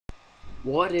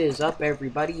What is up,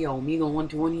 everybody?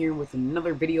 Omegle121 here with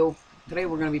another video. Today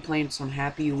we're going to be playing some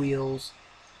Happy Wheels.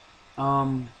 We're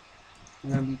going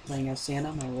to be playing as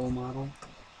Santa, my role model.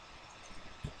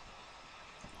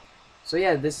 So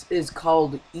yeah, this is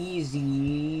called Easy.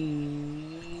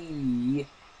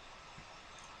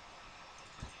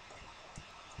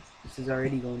 This is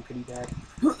already going pretty bad.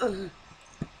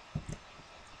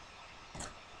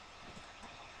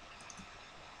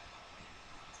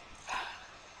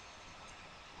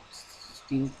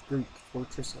 Steam Group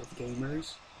Fortress of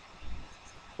Gamers.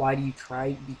 Why do you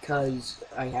try? Because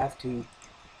I have to.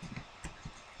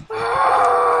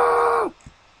 Ah!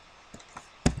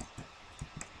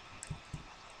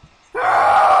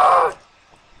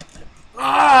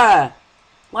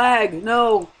 Lag!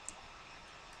 No!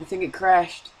 I think it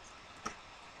crashed.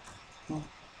 Oh,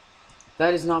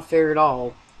 that is not fair at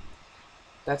all.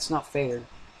 That's not fair.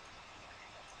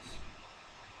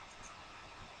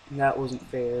 That wasn't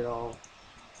fair at all.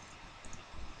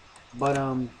 But,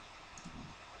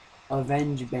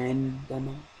 Avenge Ben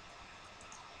demo.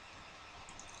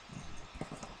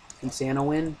 Can Santa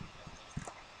win?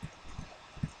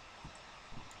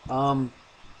 You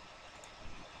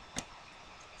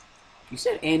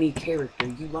said any character.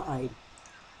 You lied.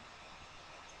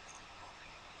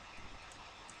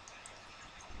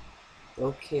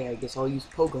 Okay, I guess I'll use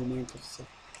Pogo Mantis.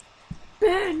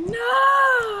 Ben,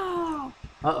 no!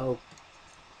 Uh-oh.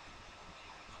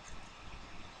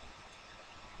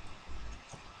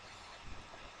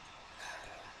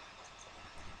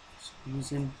 For some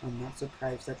reason, I'm not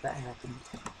surprised that happened.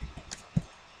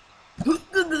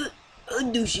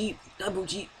 Undo sheep, double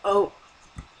sheep. Oh.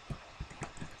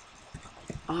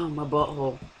 Ah, my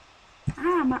butthole.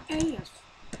 Ah, my ass.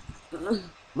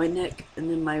 My neck, and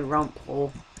then my rump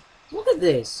hole. Look at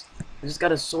this. I just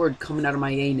got a sword coming out of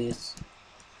my anus.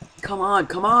 Come on,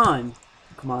 come on.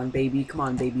 Come on, baby. Come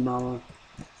on, baby mama.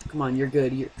 Come on, you're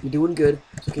good. You're doing good.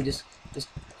 It's okay, just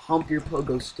hump your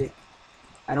pogo stick.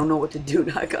 I don't know what to do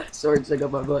now. I got a sword stuck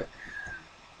up my butt.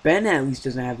 Ben at least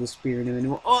doesn't have the spear in him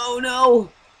anymore. Oh, no!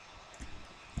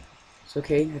 It's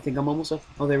okay. I think I'm almost up.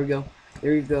 Oh, there we go.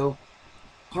 There you go.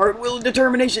 Hard will and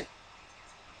determination.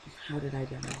 How did I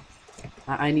die?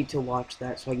 I need to watch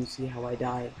that so I can see how I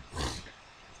die.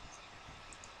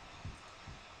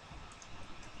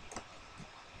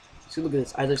 See, look at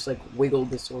this. I just like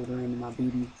wiggled this sword around in my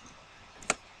booty.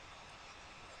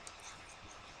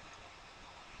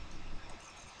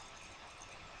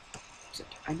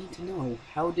 I need to know,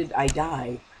 how did I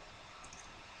die?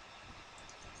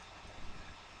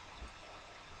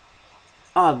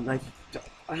 I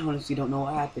honestly don't know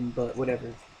what happened, but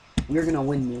whatever. We're gonna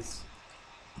win this.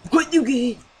 What you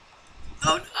get?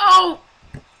 Oh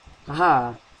no!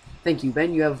 Haha. Thank you,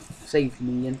 Ben. You have saved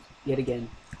me yet again.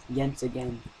 Yet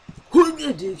again.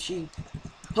 Hoogadoochie.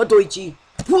 Hadoichi.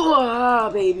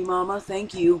 Baby mama,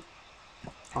 thank you.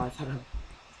 Oh, I thought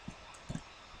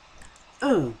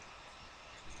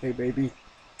Hey, baby.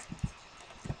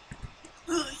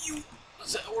 You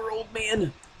sour old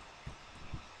man.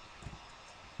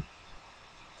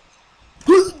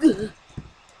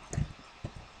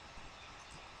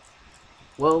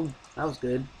 Well, that was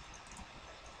good.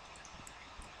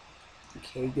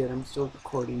 Okay, good. I'm still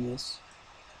recording this.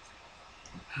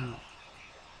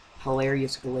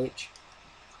 Hilarious glitch.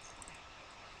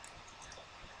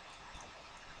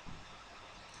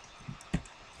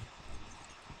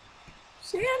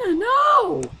 Santa,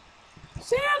 no!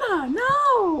 Santa,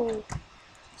 no!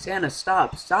 Santa,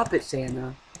 stop. Stop it,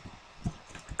 Santa.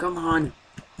 Come on.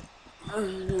 Oh,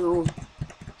 no.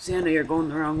 Santa, you're going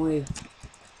the wrong way.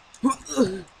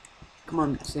 Come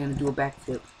on, Santa, do a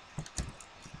backflip.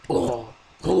 Oh,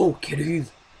 hello,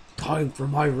 kitties. Time for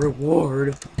my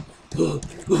reward. Oh,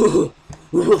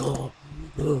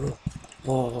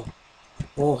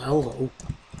 hello.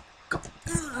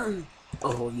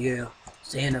 Oh, yeah.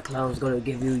 Santa Claus is gonna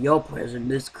give you your present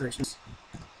this Christmas.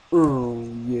 Oh,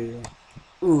 yeah.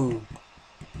 Oh,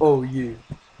 yeah.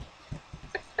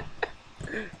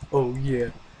 Oh, yeah.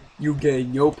 You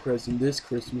getting your present this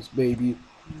Christmas, baby.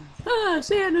 Ah,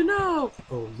 Santa, no!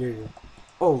 Oh, yeah.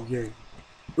 Oh, yeah.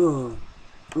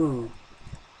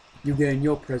 You getting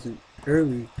your present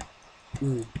early.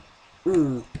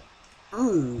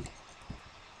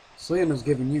 Santa's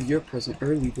giving you your present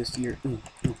early this year.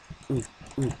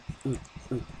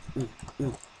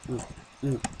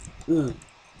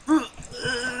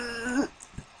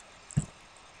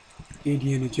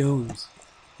 Indiana Jones.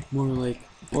 More like,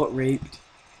 what raped?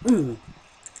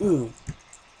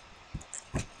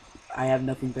 I have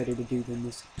nothing better to do than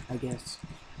this, I guess.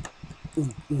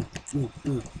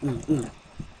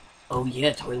 Oh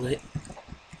yeah, toilet.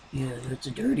 Yeah, that's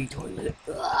a dirty toilet.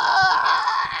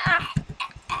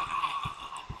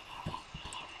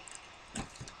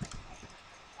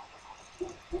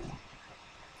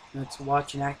 Let's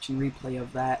watch an action replay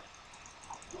of that.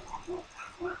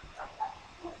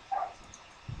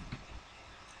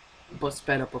 But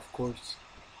sped up, of course.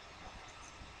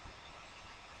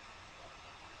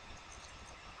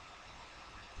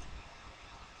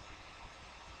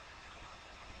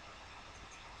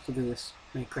 Look at this.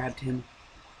 I grabbed him.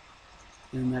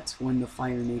 And that's when the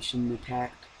Fire Nation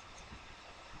attacked.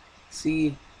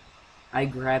 See? I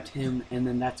grabbed him, and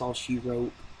then that's all she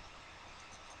wrote.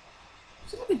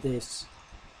 So look at this.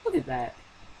 Look at that.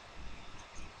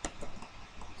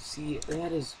 See,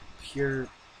 that is pure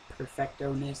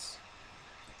perfecto-ness.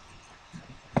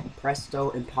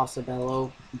 Presto,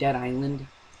 Impossibello, Dead Island.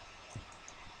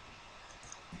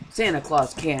 Santa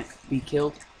Claus can't be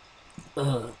killed.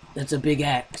 Ugh, that's a big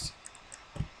axe.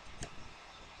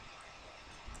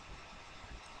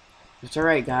 It's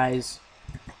alright, guys.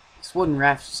 This wooden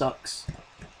raft sucks.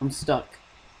 I'm stuck.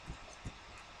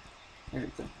 There we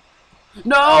go.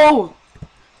 No!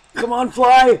 Come on,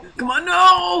 fly! Come on,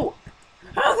 no!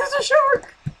 Oh, there's a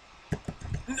shark!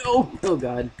 No! Oh,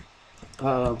 God.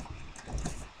 For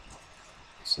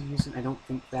some reason, I don't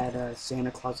think that Santa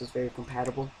Claus is very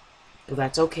compatible. But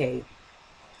that's okay.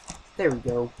 There we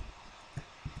go.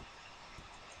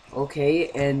 Okay,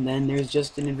 and then there's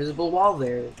just an invisible wall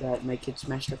there that my kid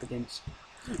smashed up against.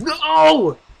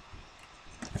 No!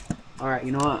 Alright,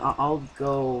 you know what? I'll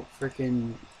go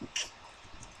frickin'...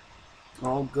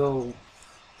 I'll go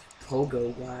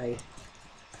Pogo guy.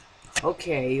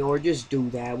 Okay, or just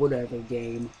do that, whatever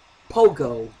game.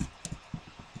 Pogo.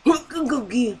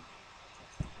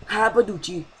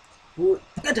 Habaduchi.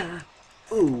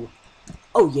 Ooh.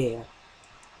 Oh yeah.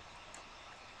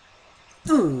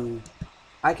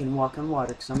 I can walk on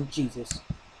water because I'm Jesus.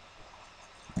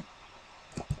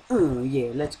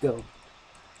 Yeah, let's go.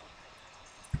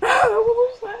 What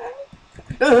was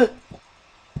that?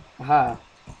 Aha.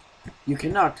 You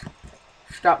cannot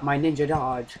stop my ninja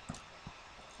dodge.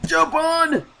 Jump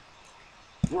on!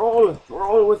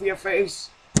 Roll with your face.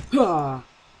 I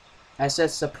said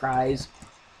surprise.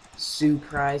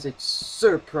 Surprise, it's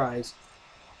surprise.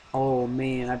 Oh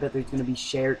man, I bet there's gonna be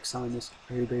sharks on this.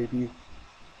 Hey baby.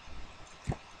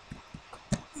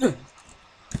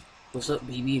 What's up,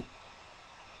 baby?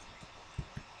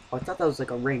 Oh, I thought that was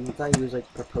like a ring. I thought he was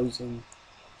like proposing.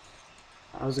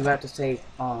 I was about to say,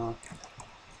 aw.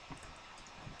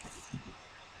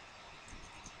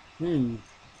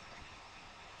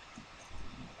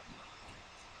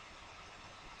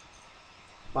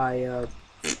 By,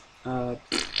 let's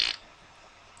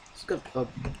go,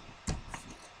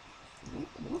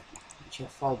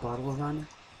 fall bottle run.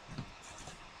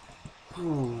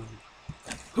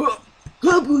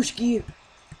 Habushki!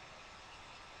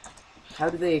 How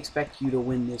do they expect you to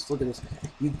win this? Look at this.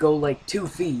 You go like 2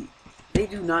 feet. They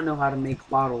do not know how to make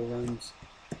bottle runs.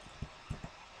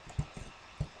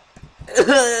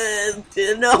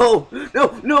 No!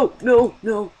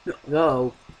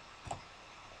 No!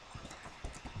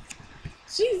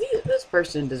 See, this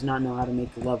person does not know how to make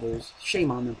levels.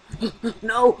 Shame on them.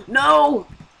 No!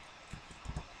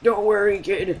 Don't worry,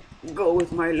 kid. Go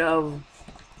with my love.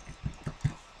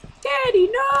 Daddy,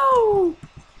 no!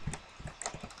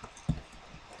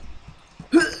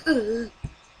 There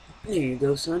you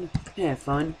go, son. Have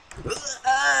fun.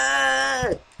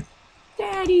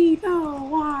 Daddy, no,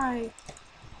 why?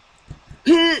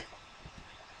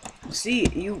 See,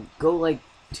 you go like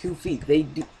 2 feet. They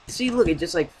do. See, look, it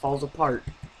just like falls apart.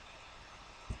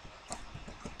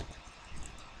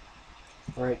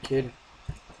 Alright, kid.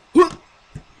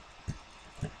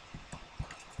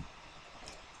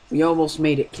 We almost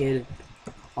made it, kid.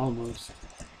 Almost.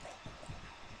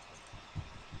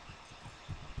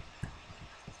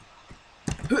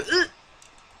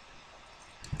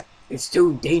 It's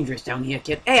too dangerous down here,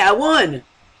 kid. Hey, I won!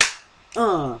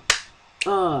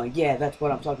 Yeah, that's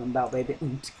what I'm talking about, baby.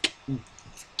 Let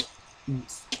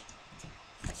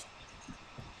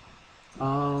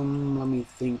me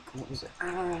think. What was it?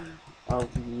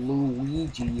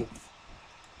 Luigi.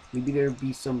 Maybe there'd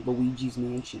be some Luigi's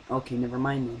Mansion. Okay, never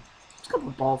mind then. Let's go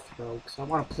for ball throw, because I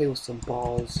want to play with some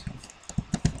balls.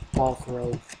 Ball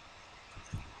throw.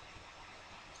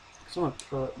 Because I want to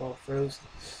throw at ball throws.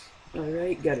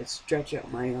 Alright, gotta stretch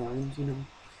out my arms, you know.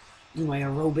 Do my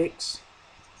aerobics.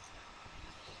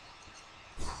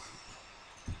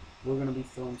 We're gonna be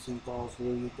throwing some balls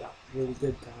really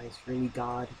good, guys. Really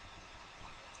God.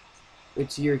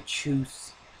 It's your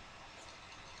choose.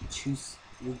 Choose.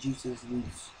 Your juice is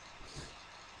loose.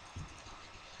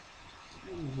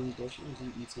 I'm hungry. I should have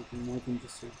eaten something more than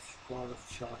just a bar of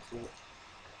chocolate.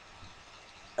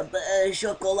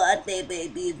 Chocolate, baby,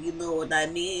 if you know what I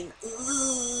mean.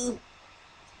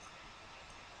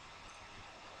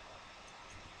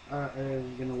 Are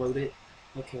you gonna load it?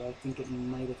 Okay, I think it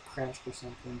might have crashed or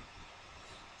something.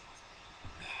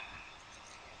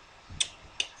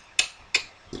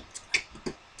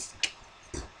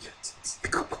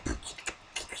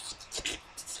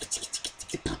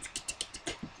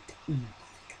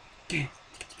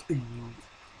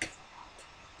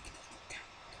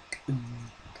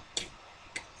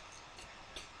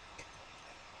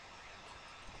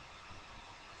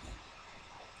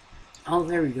 Oh,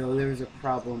 there we go. There's a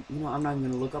problem. You know, I'm not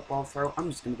gonna look up all throw. I'm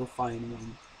just gonna go find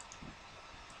one.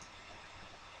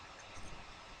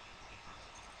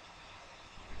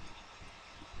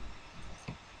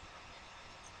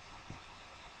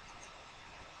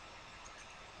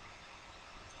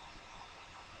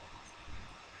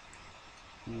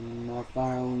 I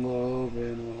found love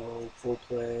in a hopeful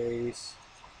place.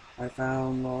 I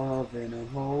found love in a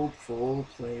hopeful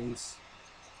place.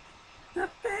 I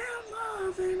found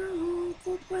love in a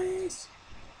hopeful place.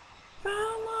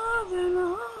 Found love in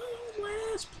a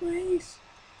hopeless place.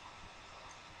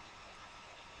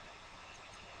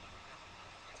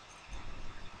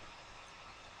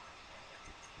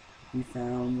 We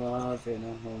found love in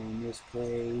a homeless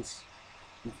place.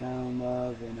 We found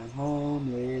love in a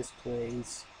homeless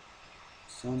place.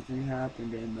 Something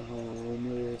happened in the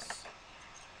homeless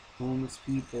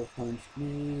people punched me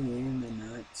in the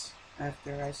nuts.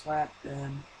 After I slapped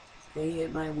them, they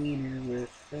hit my wiener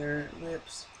with their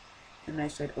lips. And I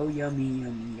said, oh yummy,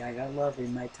 yummy, I got love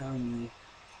in my tummy.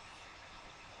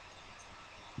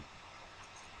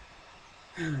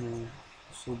 I'm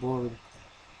so bored.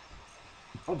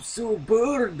 I'm so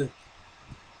bored.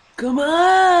 Come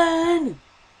on!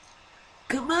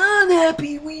 Come on,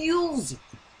 Hapeepee Wheels!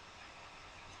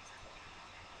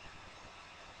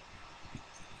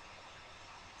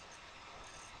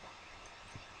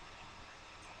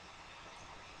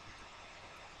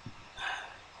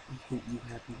 I hate you,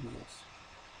 Hapeepee Wheels.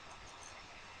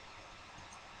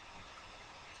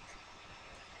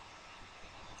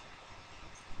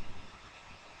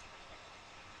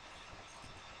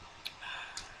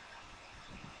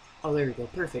 Oh, there we go.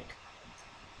 Perfect.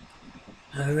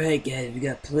 Alright, guys. We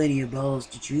got plenty of balls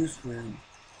to choose from.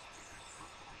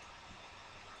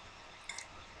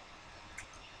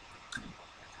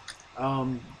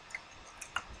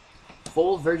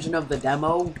 Full version of the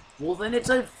demo? Well, then it's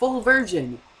a full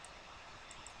version.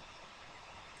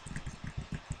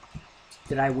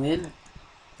 Did I win?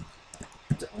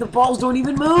 The balls don't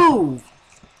even move!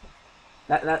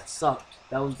 That sucked.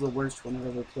 That was the worst one I've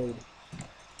ever played.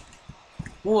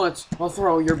 What? I'll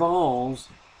throw your balls.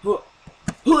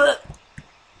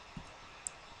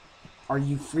 Are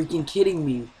you freaking kidding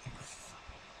me?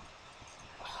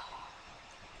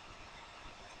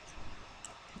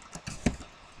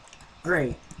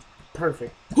 Great.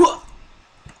 Perfect.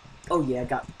 Oh yeah, I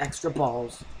got extra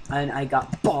balls. And I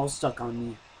got balls stuck on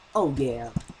me. Oh yeah.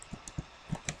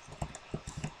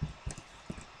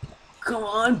 Come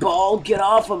on, ball, get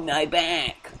off of my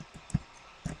back.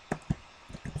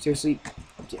 Seriously,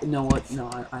 no, what? No,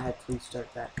 I had to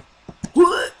restart that.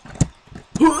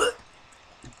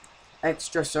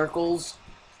 Extra circles.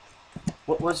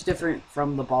 What's different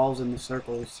from the balls and the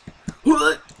circles?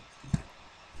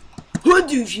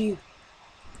 Douchey.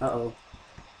 Uh-oh.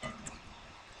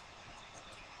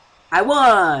 I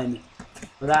won!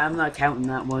 But I'm not counting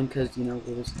that one because, you know,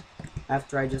 it was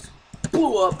after I just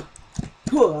blew up.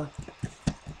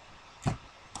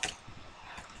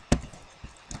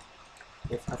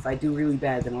 If I do really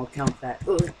bad, then I'll count that.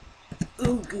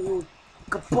 Ooh,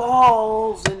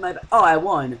 balls in my... Oh, I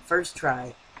won. First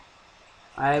try.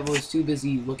 I was too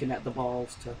busy looking at the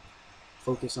balls to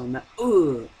focus on that.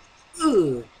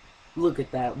 Look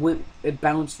at that. It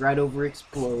bounced right over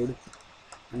Explode.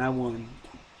 And I won.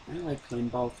 I like playing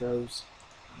ball throws.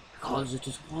 Because it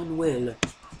is one will.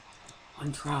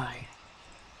 One try.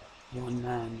 One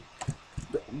man.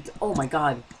 Oh my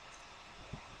god.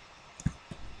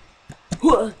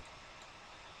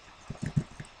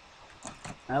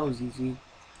 That was easy.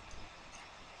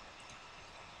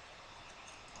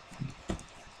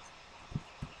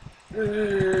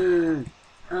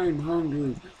 I'm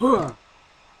hungry.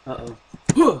 Uh-oh.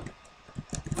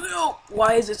 No!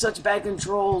 Why is it such bad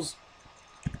controls?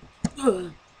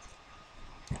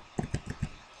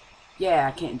 Yeah,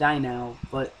 I can't die now,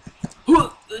 but...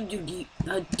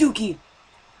 Dookie!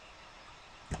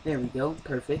 There we go.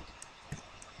 Perfect.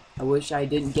 I wish I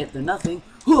didn't get the nothing.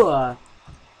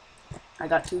 I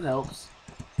got 2 helps.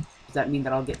 Does that mean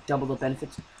that I'll get double the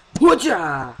benefits?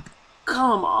 Whatcha?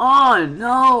 Come on,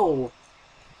 no!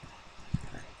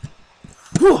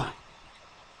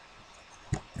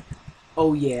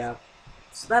 Oh yeah.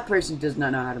 So that person does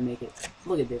not know how to make it.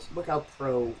 Look at this. Look how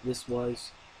pro this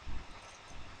was.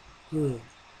 And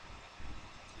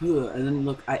then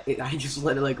look, I just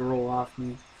let it like roll off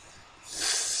me.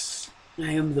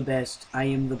 I am the best. I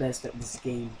am the best at this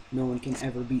game. No one can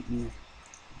ever beat me.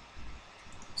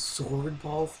 Sword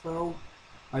ball throw?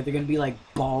 Are there gonna be like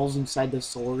balls inside the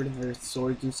sword or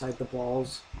swords inside the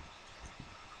balls?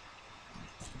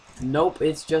 Nope,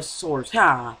 it's just swords.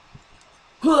 Ha!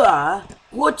 Ha!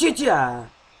 Whatcha?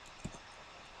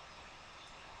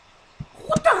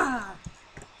 Whata!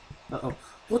 Uh-oh.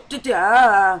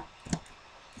 Whatcha?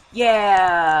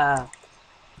 Yeah!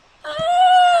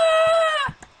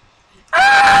 Ah!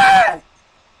 Ah!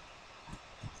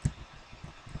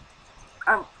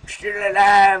 I'm still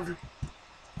alive.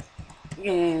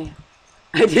 Yeah.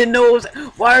 I didn't know it was...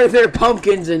 Why are there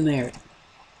pumpkins in there?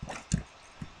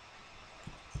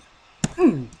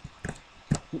 Hiya!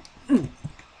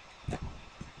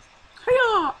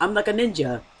 I'm like a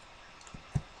ninja.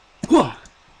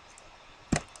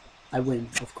 I win,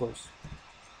 of course.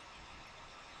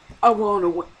 I wanna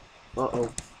win.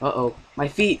 Uh-oh. Uh-oh. My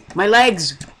feet! My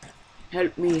legs!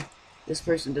 Help me. This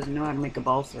person doesn't know how to make a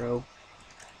ball throw.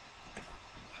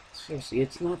 Seriously,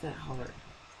 it's not that hard.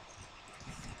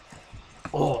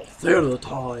 Oh, theater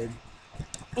time.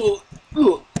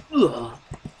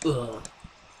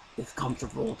 It's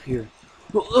comfortable up here.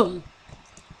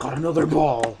 Got another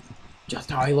ball.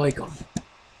 Just how I like them.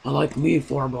 I like me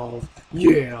 4 balls.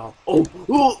 Yeah. Oh,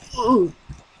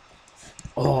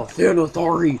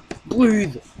 Thanatari,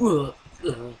 please.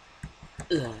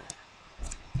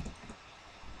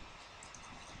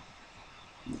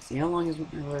 Let's see, how long is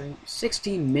my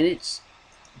 16 minutes.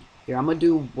 Here, I'm gonna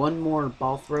do one more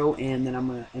ball throw and then I'm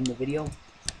gonna end the video.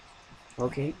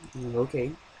 Okay,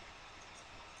 okay.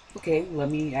 Okay, let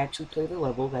me actually play the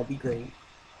level, that'd be great.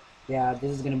 Yeah,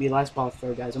 this is gonna be the last ball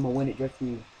throw, guys. I'm gonna win it just for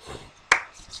you.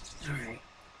 Alright.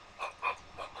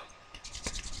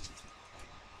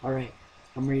 Alright,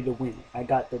 I'm ready to win. I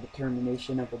got the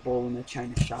determination of a bull in a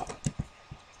china shop.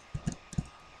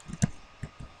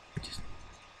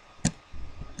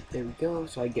 There we go,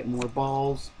 so I get more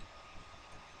balls.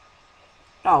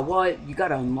 Oh, what? You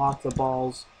gotta unlock the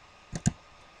balls.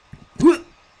 I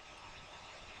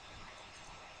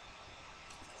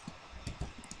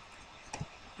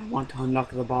want to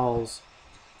unlock the balls.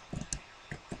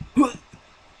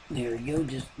 There we go,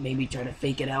 just maybe try to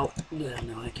fake it out.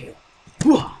 No, I can't.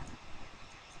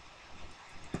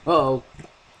 Uh-oh.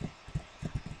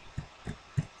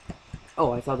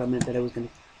 Oh, I thought that meant that it was gonna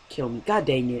kill me. God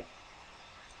dang it.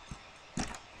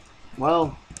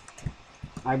 Well,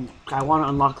 I want to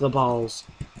unlock the balls.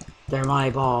 They're my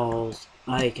balls.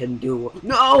 I can do...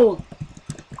 No!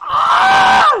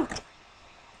 Ah!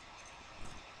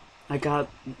 I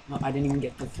didn't even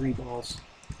get the 3 balls.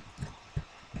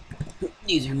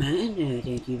 These are mine.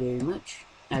 Thank you very much.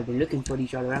 I've been looking for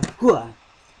these all around.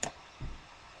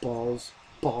 Balls,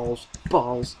 balls,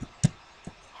 balls.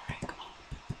 Alright, come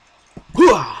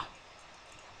on.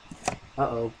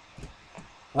 Uh-oh.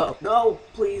 Uh-oh. No!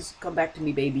 Please, come back to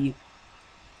me, baby.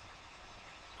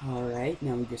 Alright,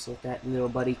 now we just let that little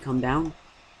buddy come down.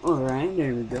 Alright,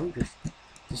 there we go.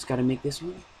 Just gotta make this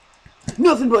one.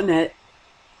 Nothing but net!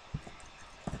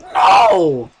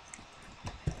 No!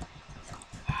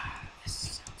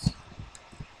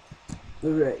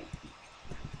 Alright.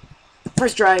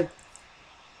 First try.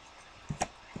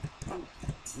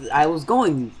 I was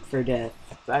going for death.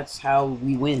 That's how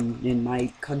we win in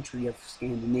my country of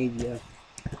Scandinavia.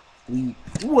 We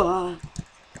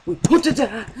put it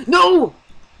down. No!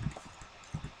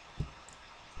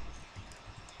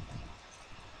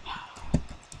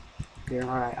 Here,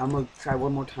 alright, I'm gonna try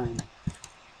one more time.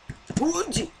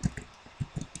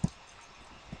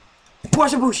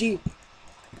 Washabushi!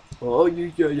 Oh,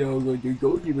 you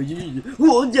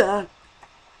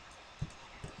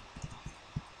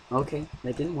okay,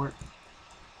 that didn't work.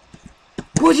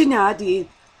 Pujinati!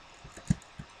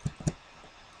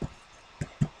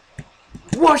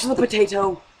 Wash the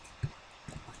potato!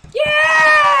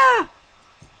 Yeah!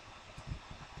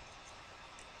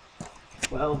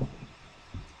 Well,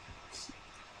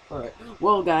 alright.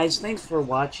 Well, guys, thanks for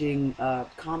watching.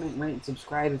 Comment, rate, and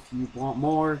subscribe if you want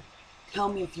more. Tell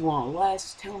me if you want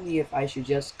less. Tell me if I should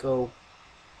just go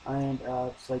and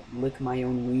just like lick my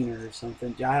own wiener or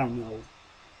something. I don't know.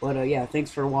 But yeah,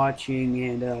 thanks for watching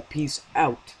and peace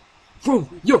out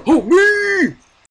from your homie!